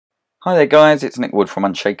Hi there guys, it's Nick Wood from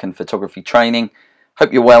Unshaken Photography Training.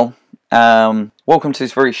 Hope you're well. Welcome to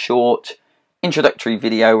this very short introductory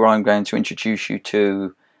video where I'm going to introduce you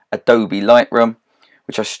to Adobe Lightroom,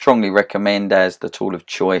 which I strongly recommend as the tool of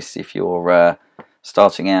choice if you're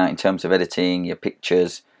starting out in terms of editing your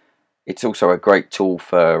pictures. It's also a great tool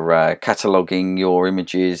for cataloguing your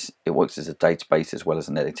images. It works as a database as well as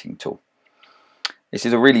an editing tool. This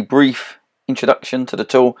is a really brief introduction to the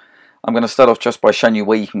tool. I'm going to start off just by showing you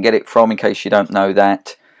where you can get it from in case you don't know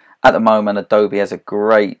that. At the moment, Adobe has a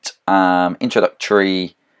great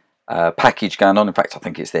introductory package going on. In fact, I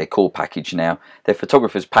think it's their core package now. Their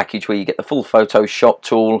photographer's package where you get the full Photoshop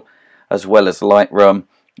tool as well as Lightroom.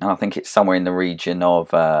 And I think it's somewhere in the region of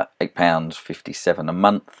 £8.57 a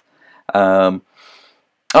month.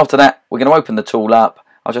 After that, we're going to open the tool up.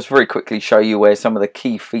 I'll just very quickly show you where some of the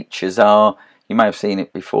key features are. You may have seen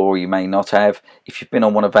it before, you may not have. If you've been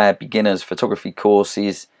on one of our beginners photography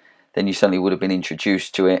courses, then you certainly would have been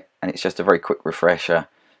introduced to it, and it's just a very quick refresher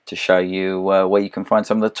to show you where you can find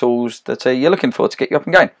some of the tools that you're looking for to get you up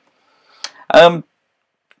and going.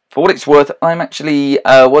 For what it's worth, I'm actually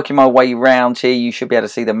working my way around here. You should be able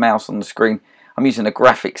to see the mouse on the screen. I'm using a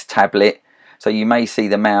graphics tablet, so you may see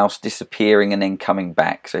the mouse disappearing and then coming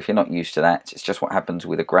back. So if you're not used to that, it's just what happens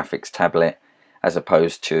with a graphics tablet as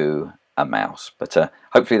opposed to a mouse, but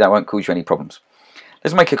hopefully that won't cause you any problems.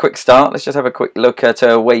 Let's make a quick start. Let's just have a quick look at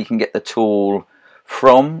where you can get the tool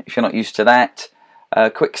from if you're not used to that.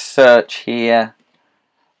 Quick search here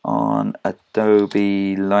on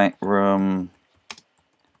Adobe Lightroom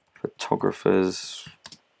Photographers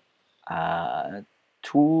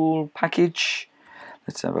tool package.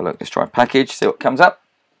 Let's have a look. Let's try package, see what comes up.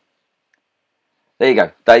 There you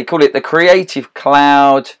go. They call it the Creative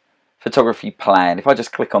Cloud Photography Plan. If I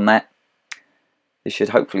just click on that, this should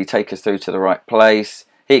hopefully take us through to the right place.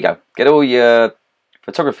 Here you go. Get all your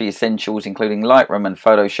photography essentials, including Lightroom and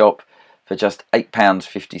Photoshop, for just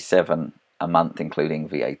 £8.57 a month, including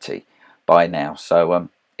VAT, by now. So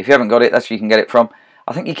if you haven't got it, that's where you can get it from.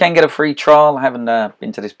 I think you can get a free trial. I haven't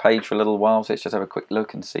been to this page for a little while, so let's just have a quick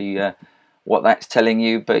look and see what that's telling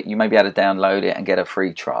you. But you may be able to download it and get a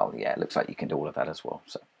free trial. Yeah, it looks like you can do all of that as well.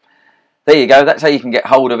 So there you go. That's how you can get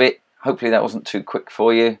hold of it. Hopefully that wasn't too quick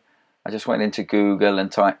for you. I just went into Google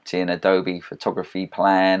and typed in Adobe Photography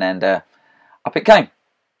Plan and up it came.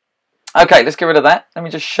 Okay, let's get rid of that. Let me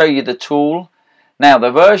just show you the tool. Now, the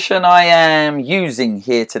version I am using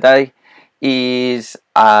here today is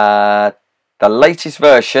the latest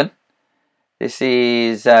version. This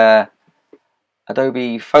is Adobe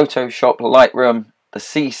Photoshop Lightroom, the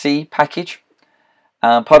CC package,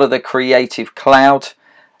 part of the Creative Cloud.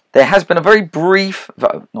 There has been a very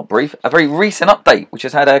a very recent update which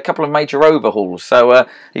has had a couple of major overhauls. So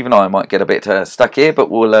even I might get a bit stuck here,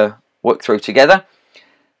 but we'll work through together.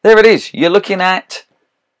 There it is. You're looking at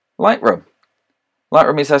Lightroom.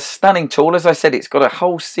 Lightroom is a stunning tool. As I said, it's got a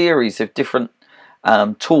whole series of different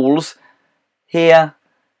tools. Here,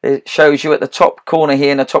 it shows you at the top corner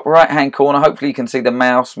here, in the top right-hand corner. Hopefully you can see the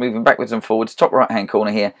mouse moving backwards and forwards. Top right-hand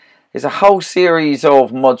corner here. There's a whole series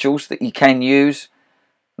of modules that you can use.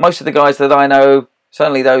 Most of the guys that I know,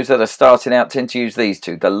 certainly those that are starting out, tend to use these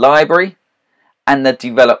two, the library and the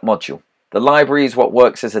develop module. The library is what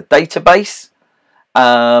works as a database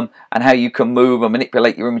and how you can move and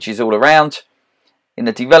manipulate your images all around. In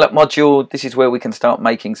the develop module, this is where we can start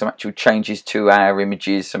making some actual changes to our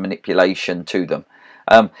images, some manipulation to them.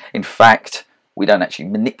 In fact, we don't actually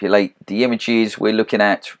manipulate the images. We're looking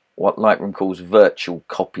at what Lightroom calls virtual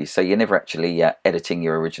copies. So you're never actually editing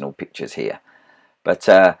your original pictures here. But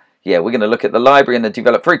yeah, we're going to look at the library and the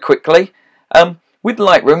develop very quickly. With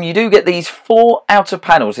Lightroom, you do get these four outer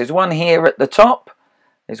panels. There's one here at the top.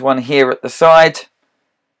 There's one here at the side.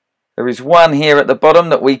 There is one here at the bottom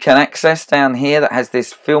that we can access down here that has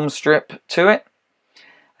this film strip to it.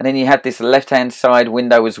 And then you have this left-hand side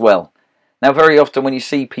window as well. Now, very often when you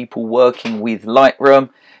see people working with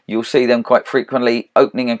Lightroom, you'll see them quite frequently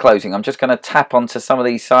opening and closing. I'm just going to tap onto some of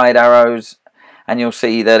these side arrows, and you'll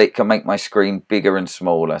see that it can make my screen bigger and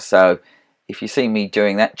smaller. So if you see me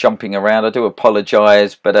doing that, jumping around, I do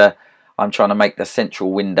apologise, but I'm trying to make the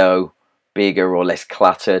central window bigger or less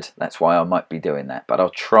cluttered. That's why I might be doing that, but I'll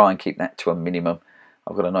try and keep that to a minimum.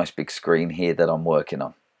 I've got a nice big screen here that I'm working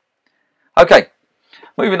on. Okay,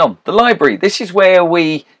 moving on. The library. This is where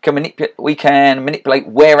we can manipulate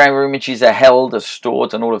where our images are held, are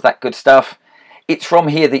stored, and all of that good stuff. It's from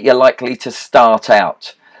here that you're likely to start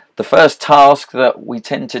out. The first task that we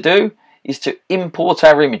tend to do is to import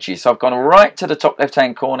our images. So I've gone right to the top left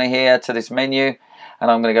hand corner here to this menu,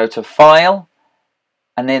 and I'm going to go to File,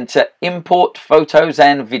 and then to import photos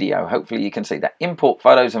and video. Hopefully you can see that. Import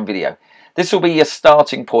photos and video. This will be your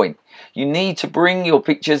starting point. You need to bring your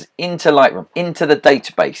pictures into Lightroom, into the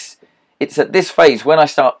database. It's at this phase when I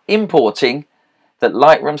start importing that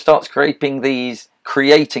Lightroom starts creating these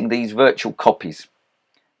virtual copies.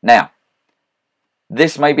 Now,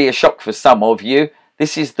 this may be a shock for some of you.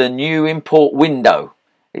 This is the new import window.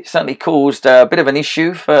 It certainly caused a bit of an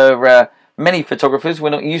issue for many photographers.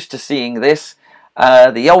 We're not used to seeing this.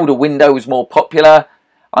 The older window is more popular.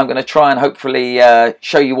 I'm going to try and hopefully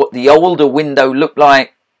show you what the older window looked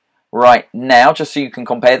like right now, just so you can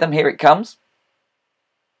compare them. Here it comes.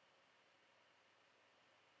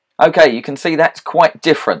 Okay, you can see that's quite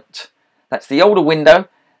different. That's the older window.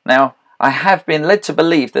 Now, I have been led to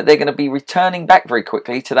believe that they're going to be returning back very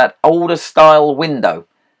quickly to that older style window.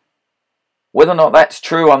 Whether or not that's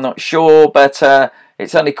true, I'm not sure, but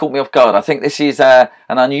it certainly caught me off guard. I think this is an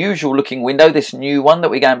unusual looking window, this new one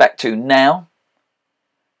that we're going back to now.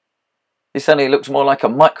 This certainly looks more like a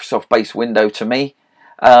Microsoft based window to me.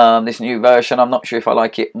 This new version, I'm not sure if I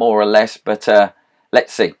like it more or less, but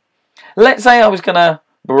let's see. Let's say I was going to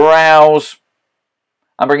browse.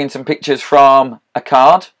 I'm bringing some pictures from a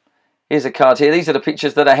card. Here's a card here. These are the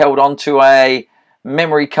pictures that are held onto a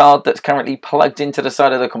memory card that's currently plugged into the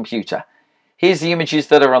side of the computer. Here's the images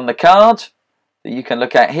that are on the card that you can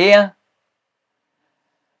look at here.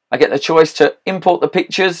 I get the choice to import the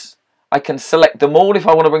pictures. I can select them all if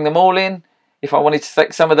I want to bring them all in. If I wanted to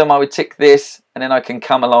select some of them, I would tick this, and then I can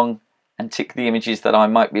come along and tick the images that I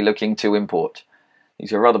might be looking to import.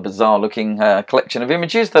 These are a rather bizarre looking collection of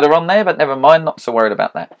images that are on there, but never mind, not so worried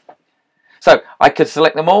about that. So I could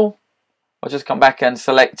select them all. I'll just come back and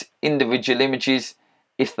select individual images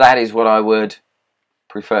if that is what I would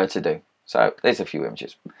prefer to do. So there's a few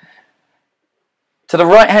images. To the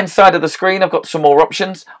right hand side of the screen, I've got some more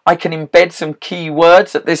options. I can embed some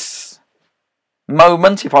keywords at this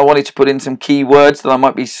moment if I wanted to put in some keywords that I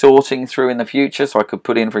might be sorting through in the future. So I could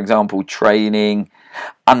put in, for example, training,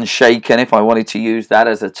 Unshaken, if I wanted to use that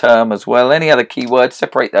as a term as well. Any other keywords,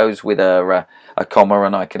 separate those with a comma,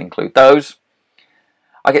 and I can include those.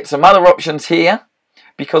 I get some other options here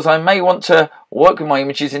because I may want to work with my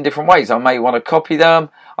images in different ways. I may want to copy them.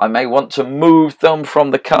 I may want to move them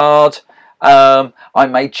from the card. I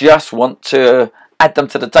may just want to add them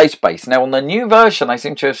to the database. Now, on the new version, I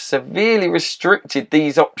seem to have severely restricted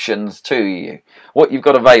these options to you, what you've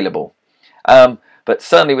got available. But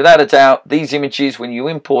certainly, without a doubt, these images, when you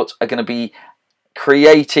import, are going to be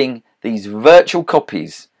creating these virtual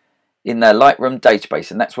copies in their Lightroom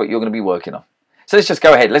database, and that's what you're going to be working on. So let's just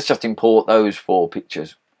go ahead. Let's just import those 4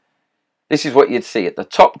 pictures. This is what you'd see at the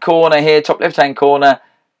top corner here, top left-hand corner.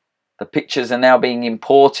 The pictures are now being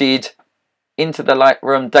imported into the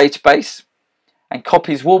Lightroom database, and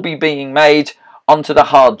copies will be being made onto the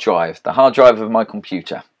hard drive of my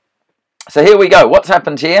computer. So here we go. What's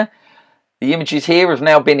happened here? The images here have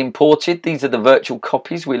now been imported. These are the virtual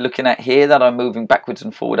copies we're looking at here that I'm moving backwards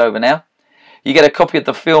and forward over now. You get a copy of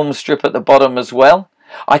the film strip at the bottom as well.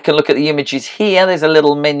 I can look at the images here. There's a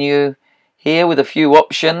little menu here with a few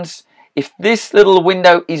options. If this little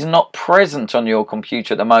window is not present on your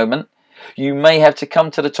computer at the moment, you may have to come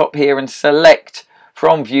to the top here and select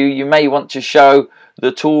from view. You may want to show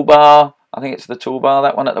the toolbar. I think it's the toolbar,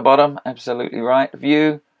 that one at the bottom. Absolutely right.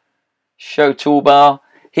 View, show toolbar.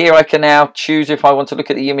 Here I can now choose if I want to look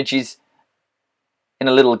at the images in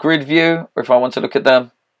a little grid view or if I want to look at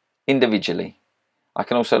them individually. I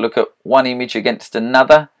can also look at one image against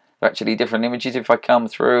another. They're actually different images. If I come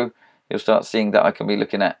through, you'll start seeing that I can be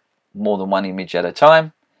looking at more than one image at a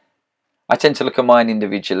time. I tend to look at mine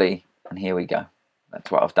individually, and here we go. That's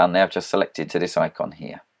what I've done there. I've just selected to this icon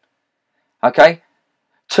here. Okay.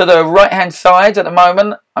 To the right hand side at the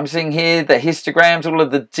moment, I'm seeing here the histograms, all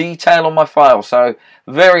of the detail on my file. So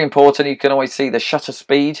very important. You can always see the shutter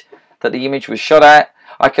speed that the image was shot at.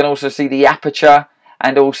 I can also see the aperture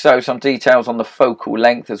and also some details on the focal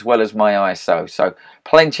length as well as my ISO. So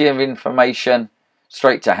plenty of information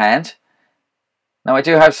straight to hand. Now I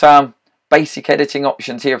do have some basic editing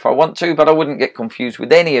options here if I want to, but I wouldn't get confused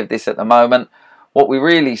with any of this at the moment. What we're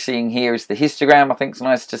really seeing here is the histogram. I think it's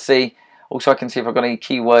nice to see. Also, I can see if I've got any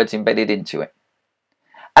keywords embedded into it.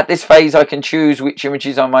 At this phase, I can choose which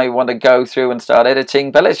images I may want to go through and start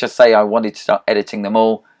editing. But let's just say I wanted to start editing them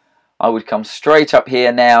all. I would come straight up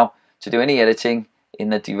here now to do any editing in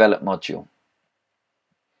the Develop module.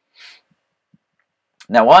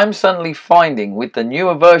 Now, I'm suddenly finding with the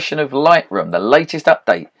newer version of Lightroom, the latest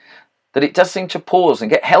update, that it does seem to pause and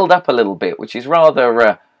get held up a little bit, which is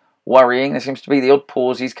rather worrying. There seems to be the odd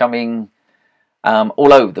pauses coming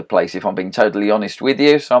all over the place, if I'm being totally honest with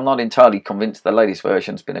you. So I'm not entirely convinced the latest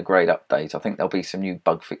version's been a great update. I think there'll be some new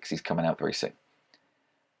bug fixes coming out very soon.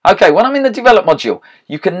 Okay, when I'm in the develop module,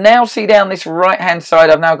 you can now see down this right hand side,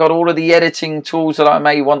 I've now got all of the editing tools that I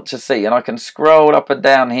may want to see, and I can scroll up and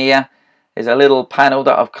down here. There's a little panel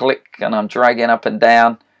that I've clicked and I'm dragging up and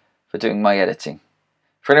down for doing my editing.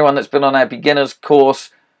 For anyone that's been on our beginners course,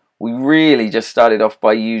 we really just started off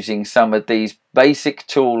by using some of these basic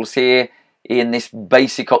tools here in this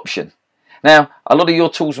basic option. Now, a lot of your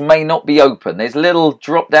tools may not be open. There's little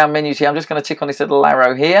drop down menus here. I'm just going to tick on this little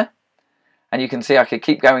arrow here. And you can see I could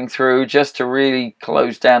keep going through just to really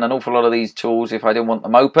close down an awful lot of these tools if I didn't want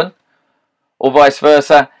them open. Or vice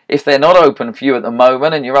versa, if they're not open for you at the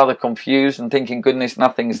moment and you're rather confused and thinking, goodness,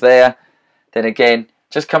 nothing's there, then again,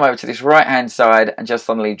 just come over to this right hand side and just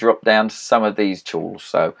suddenly drop down some of these tools.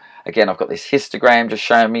 So again, I've got this histogram just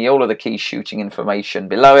showing me all of the key shooting information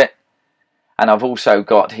below it. And I've also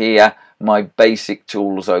got here my basic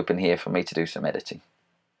tools open here for me to do some editing.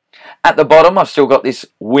 At the bottom, I've still got this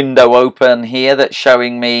window open here that's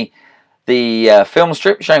showing me the film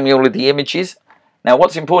strip, showing me all of the images. Now,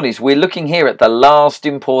 what's important is we're looking here at the last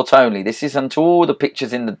import only. This isn't all the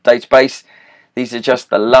pictures in the database. These are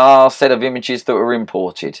just the last set of images that were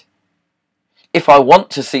imported. If I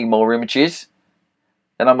want to see more images,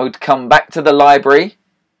 then I would come back to the library.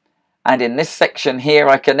 And in this section here,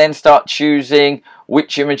 I can then start choosing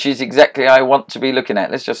which images exactly I want to be looking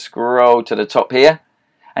at. Let's just scroll to the top here.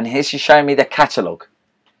 And here she's showing me the catalogue.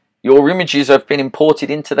 Your images have been imported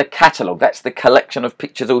into the catalogue. That's the collection of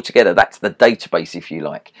pictures altogether. That's the database, if you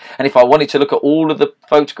like. And if I wanted to look at all of the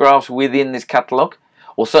photographs within this catalogue,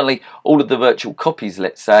 or certainly all of the virtual copies,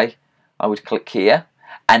 let's say, I would click here.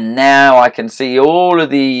 And now I can see all of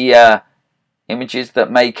the images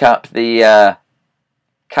that make up the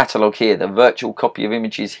catalogue here, the virtual copy of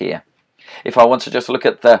images here. If I want to just look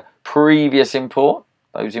at the previous import,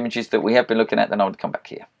 those images that we have been looking at, then I would come back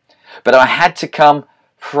here. But I had to come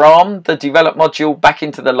from the develop module back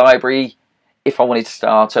into the library if I wanted to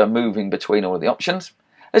start moving between all of the options.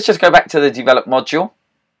 Let's just go back to the develop module.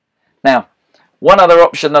 Now, one other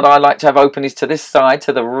option that I like to have open is to this side,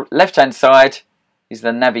 to the left hand side is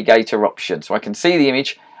the navigator option. So I can see the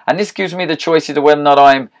image, and this gives me the choices of whether or not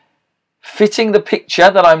I'm fitting the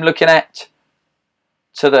picture that I'm looking at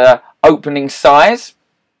to the opening size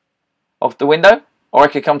of the window. Or I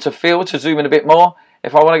could come to fill to zoom in a bit more.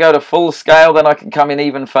 If I want to go to full scale, then I can come in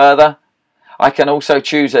even further. I can also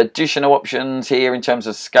choose additional options here in terms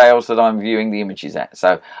of scales that I'm viewing the images at.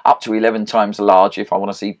 So up to 11 times large if I want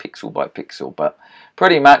to see pixel by pixel. But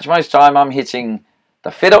pretty much most time I'm hitting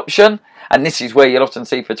the fit option. And this is where you'll often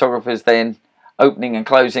see photographers then opening and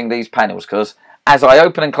closing these panels. Because as I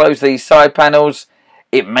open and close these side panels,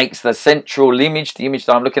 it makes the central image, the image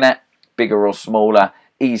that I'm looking at, bigger or smaller,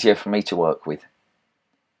 easier for me to work with.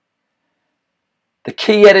 The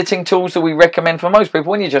key editing tools that we recommend for most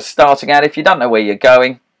people when you're just starting out, if you don't know where you're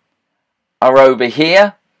going, are over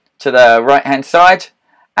here to the right hand side,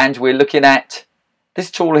 and we're looking at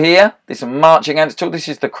this tool here, this marching ants tool. This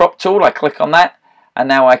is the crop tool. I click on that and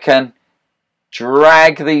now I can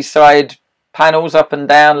drag these side panels up and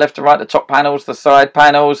down, left and right, the top panels, the side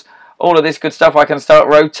panels, all of this good stuff. I can start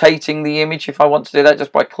rotating the image if I want to do that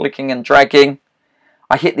just by clicking and dragging.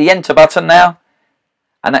 I hit the enter button now,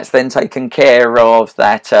 and that's then taken care of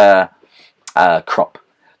that crop.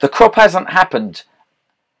 The crop hasn't happened.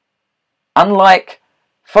 Unlike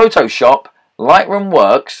Photoshop, Lightroom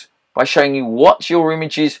works by showing you what your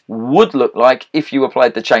images would look like if you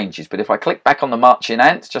applied the changes. But if I click back on the marching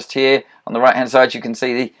ants, just here on the right hand side, you can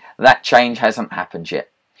see that change hasn't happened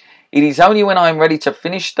yet. It is only when I'm ready to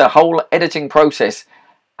finish the whole editing process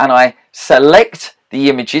and I select the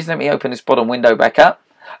images. Let me open this bottom window back up.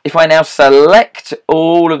 If I now select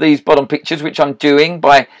all of these bottom pictures, which I'm doing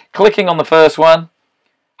by clicking on the first one,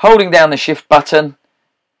 holding down the shift button,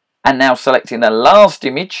 and now selecting the last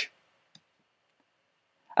image.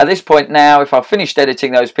 At this point now, if I've finished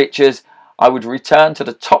editing those pictures, I would return to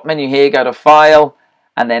the top menu here, go to File,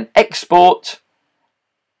 and then Export.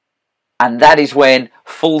 And that is when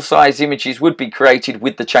full-size images would be created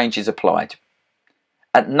with the changes applied.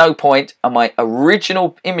 At no point are my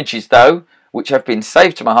original images, though, which have been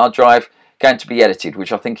saved to my hard drive, going to be edited,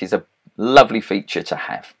 which I think is a lovely feature to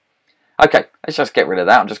have. Okay, let's just get rid of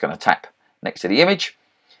that. I'm just going to tap next to the image.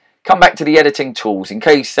 Come back to the editing tools. In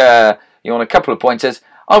case you want a couple of pointers,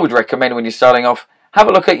 I would recommend when you're starting off, have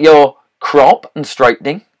a look at your crop and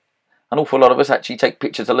straightening. An awful lot of us actually take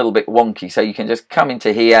pictures a little bit wonky, so you can just come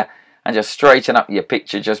into here and just straighten up your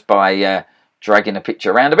picture just by dragging the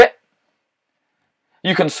picture around a bit.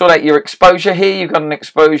 You can sort out your exposure here. You've got an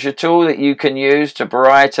exposure tool that you can use to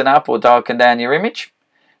brighten up or darken down your image.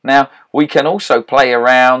 Now, we can also play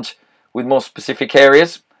around with more specific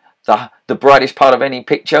areas. The brightest part of any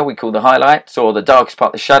picture we call the highlights, or the darkest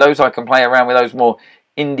part the shadows. I can play around with those more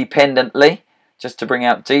independently just to bring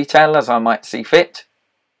out detail as I might see fit.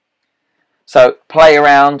 So play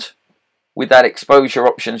around with that exposure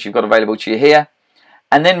options you've got available to you here,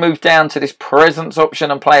 and then move down to this presence option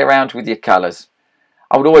and play around with your colours.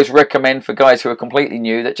 I would always recommend for guys who are completely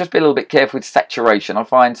new that just be a little bit careful with saturation. I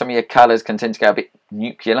find some of your colours can tend to go a bit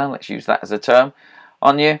nuclear, let's use that as a term,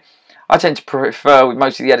 on you. I tend to prefer, with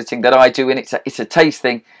most of the editing that I do, and it's a taste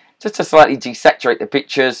thing, just to slightly desaturate the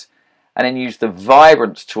pictures and then use the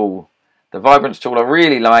vibrance tool. The vibrance tool I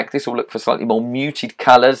really like. This will look for slightly more muted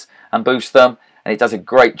colours and boost them, and it does a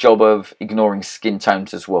great job of ignoring skin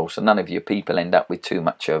tones as well, so none of your people end up with too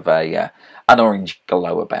much of an orange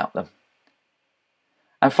glow about them.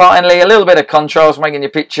 And finally, a little bit of contrast, making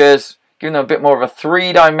your pictures, giving them a bit more of a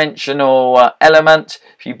three-dimensional element.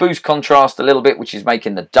 If you boost contrast a little bit, which is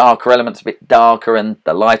making the darker elements a bit darker and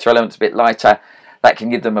the lighter elements a bit lighter, that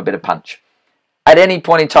can give them a bit of punch. At any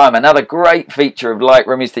point in time, another great feature of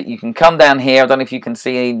Lightroom is that you can come down here. I don't know if you can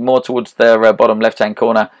see more towards the bottom left-hand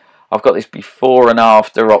corner. I've got this before and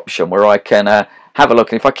after option where I can have a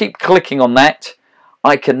look. And if I keep clicking on that,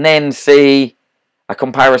 I can then see a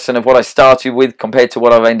comparison of what I started with compared to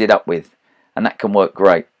what I've ended up with, and that can work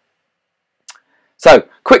great. So,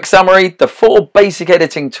 quick summary, the 4 basic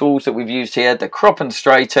editing tools that we've used here: the crop and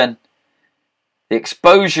straighten, the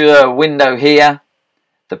exposure window here,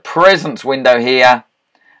 the presence window here,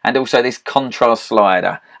 and also this contrast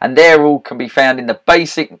slider. And they're all can be found in the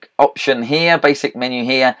basic option here, basic menu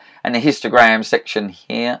here, and the histogram section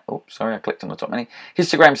here. Oh, sorry, I clicked on the top menu.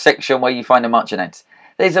 Histogram section where you find the margin ends.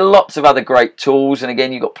 There's lots of other great tools, and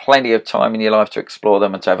again, you've got plenty of time in your life to explore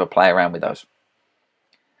them and to have a play around with those.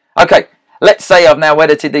 Okay, let's say I've now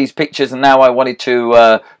edited these pictures and now I wanted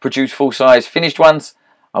to produce full-size finished ones.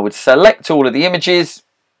 I would select all of the images,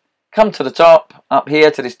 come to the top, up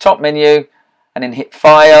here to this top menu, and then hit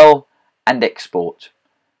File and Export.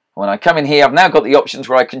 When I come in here, I've now got the options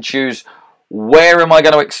where I can choose where am I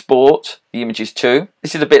going to export the images to.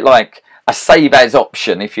 This is a bit like a save as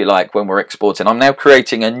option, if you like, when we're exporting. I'm now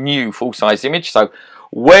creating a new full-size image, so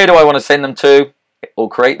where do I want to send them to or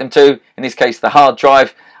create them to? In this case, the hard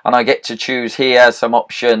drive, and I get to choose here some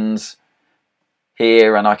options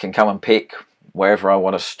here, and I can come and pick wherever I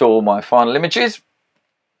want to store my final images.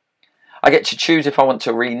 I get to choose if I want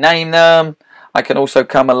to rename them. I can also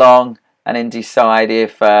come along and then decide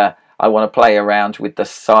if I want to play around with the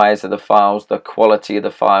size of the files, the quality of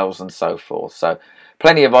the files, and so forth. So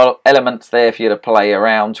plenty of elements there for you to play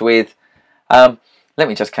around with. Let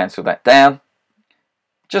me just cancel that down.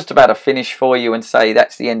 Just about to finish for you and say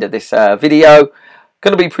that's the end of this video.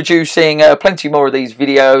 Going to be producing plenty more of these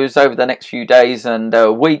videos over the next few days and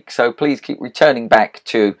weeks, so please keep returning back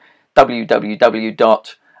to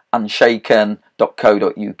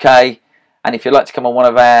www.unshaken.co.uk. And if you'd like to come on one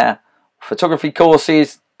of our photography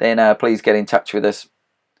courses, then please get in touch with us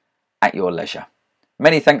at your leisure.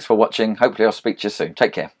 Many thanks for watching. Hopefully I'll speak to you soon.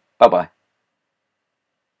 Take care. Bye-bye.